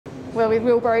We're with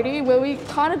Will Brodie, where we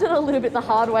kind of did it a little bit the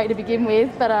hard way to begin with,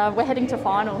 but we're heading to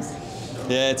finals.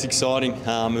 Yeah, it's exciting.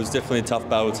 It was definitely a tough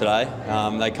battle today.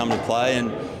 They come to play,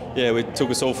 and yeah, it took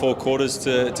us all 4 quarters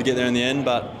to get there in the end,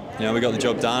 but you know, we got the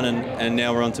job done, and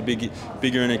now we're on to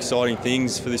bigger and exciting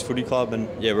things for this footy club, and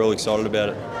yeah, we're all excited about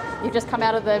it. You've just come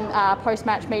out of the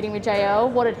post-match meeting with JL.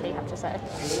 What did he have to say?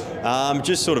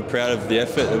 Just sort of proud of the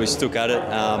effort that we stuck at it.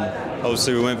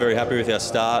 Obviously, we weren't very happy with our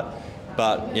start,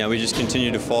 but you know, we just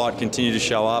continued to fight, continued to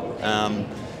show up,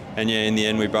 and yeah, in the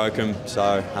end we broke them.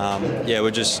 So yeah,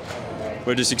 we're just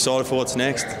excited for what's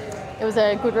next. It was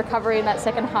a good recovery in that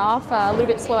second half. A little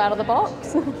bit slow out of the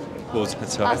box.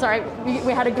 Sorry,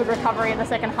 we had a good recovery in the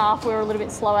second half. We were a little bit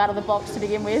slow out of the box to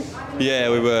begin with. Yeah,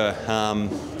 we were.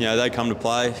 You know, they come to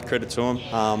play. Credit to them.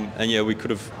 And yeah, we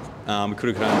could have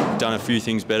done a few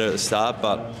things better at the start,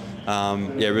 but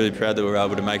yeah, really proud that we were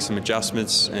able to make some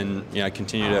adjustments and you know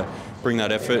continue to bring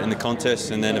that effort in the contest,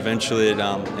 and then eventually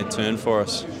it turned for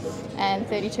us. And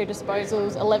 32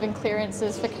 disposals, 11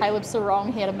 clearances for Caleb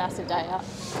Sarong. He had a massive day out.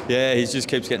 Yeah, he just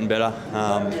keeps getting better.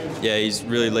 Yeah, he's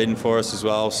really leading for us as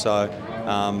well. So,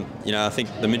 you know, I think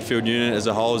the midfield unit as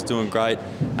a whole is doing great.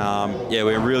 Yeah,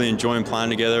 we're really enjoying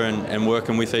playing together and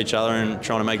working with each other and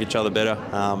trying to make each other better.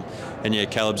 And yeah,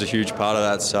 Caleb's a huge part of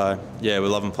that. So, yeah, we're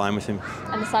loving playing with him.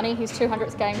 And Sonny, his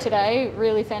 200th game today,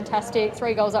 really fantastic.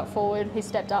 3 goals up forward. He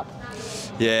stepped up.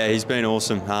 Yeah, he's been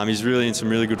awesome. He's really in some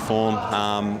really good form,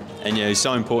 and yeah, he's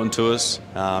so important to us.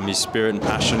 His spirit and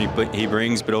passion he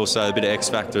brings, but also a bit of X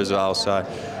factor as well. So,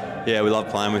 yeah, we love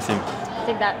playing with him. I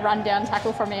think that run-down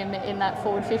tackle from him in that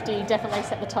forward 50 definitely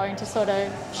set the tone to sort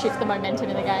of shift the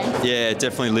momentum in the game. Yeah, it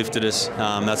definitely lifted us,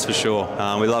 that's for sure.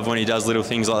 We love when he does little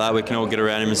things like that. We can all get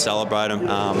around him and celebrate him.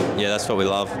 Yeah, that's what we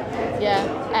love. Yeah,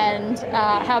 and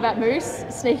how about Moose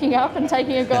sneaking up and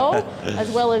taking a goal,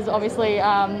 as well as obviously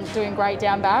doing great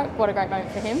down back? What a great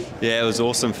moment for him. Yeah, it was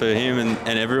awesome for him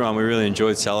and everyone. We really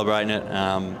enjoyed celebrating it,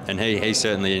 and he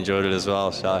certainly enjoyed it as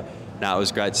well. So, no, it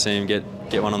was great to see him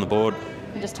get one on the board.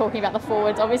 And just talking about the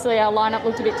forwards, obviously our lineup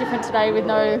looked a bit different today with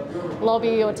no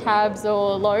Lobby or Tabs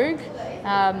or Logue.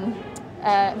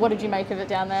 What did you make of it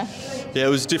down there? Yeah, it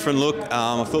was a different look.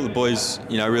 I thought the boys,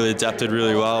 you know, really adapted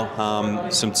really well.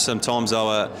 Sometimes they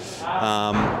were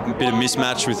a bit of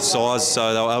mismatch with size,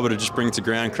 so they were able to just bring it to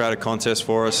ground, create a contest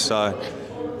for us. So,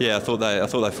 yeah, I thought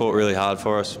they fought really hard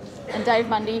for us. And Dave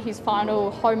Mundy, his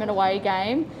final home and away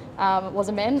game was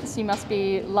immense. You must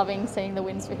be loving seeing the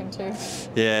wins for him too.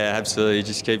 Yeah, absolutely. He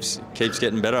just keeps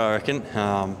getting better, I reckon.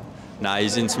 No,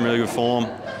 he's in some really good form.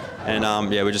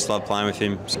 And yeah, we just love playing with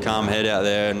him. He's a calm head out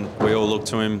there, and we all look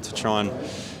to him to try and,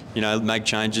 you know, make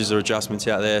changes or adjustments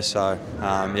out there. So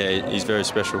yeah, he's very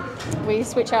special. We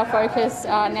switch our focus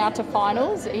now to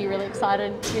finals. Are you really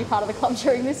excited to be part of the club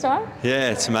during this time?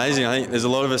 Yeah, it's amazing. I think there's a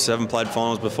lot of us who haven't played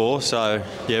finals before, so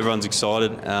yeah, everyone's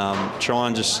excited. Try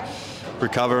and just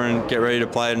recover and get ready to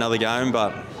play another game.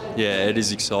 But yeah, it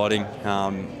is exciting.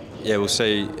 Yeah, we'll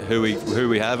see who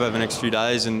we have over the next few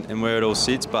days and where it all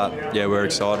sits, but yeah, we're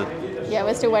excited. Yeah,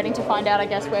 we're still waiting to find out, I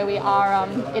guess, where we are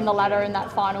in the ladder in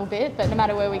that final bit, but no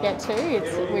matter where we get to,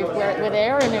 we're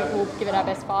there and we'll give it our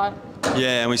best fight.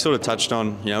 Yeah, and we sort of touched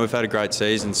on, you know, we've had a great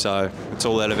season, so it's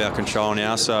all out of our control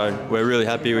now, so we're really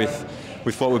happy with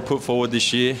what we've put forward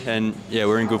this year, and yeah,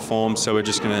 we're in good form, so we're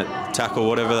just going to tackle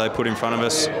whatever they put in front of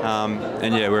us,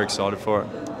 and yeah, we're excited for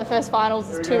it. The first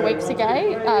finals is 2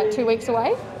 weeks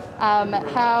away.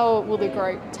 How will the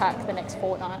group tack the next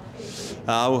fortnight?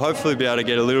 We'll hopefully be able to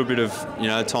get a little bit of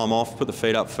time off, put the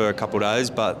feet up for a couple of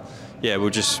days, but yeah, we'll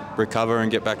just recover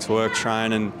and get back to work,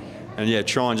 train, and yeah,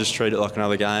 try and just treat it like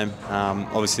another game.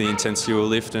 Obviously, the intensity will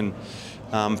lift, and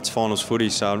it's finals footy,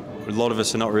 so a lot of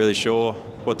us are not really sure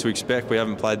what to expect. We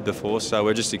haven't played before, so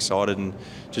we're just excited and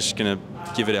just going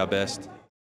to give it our best.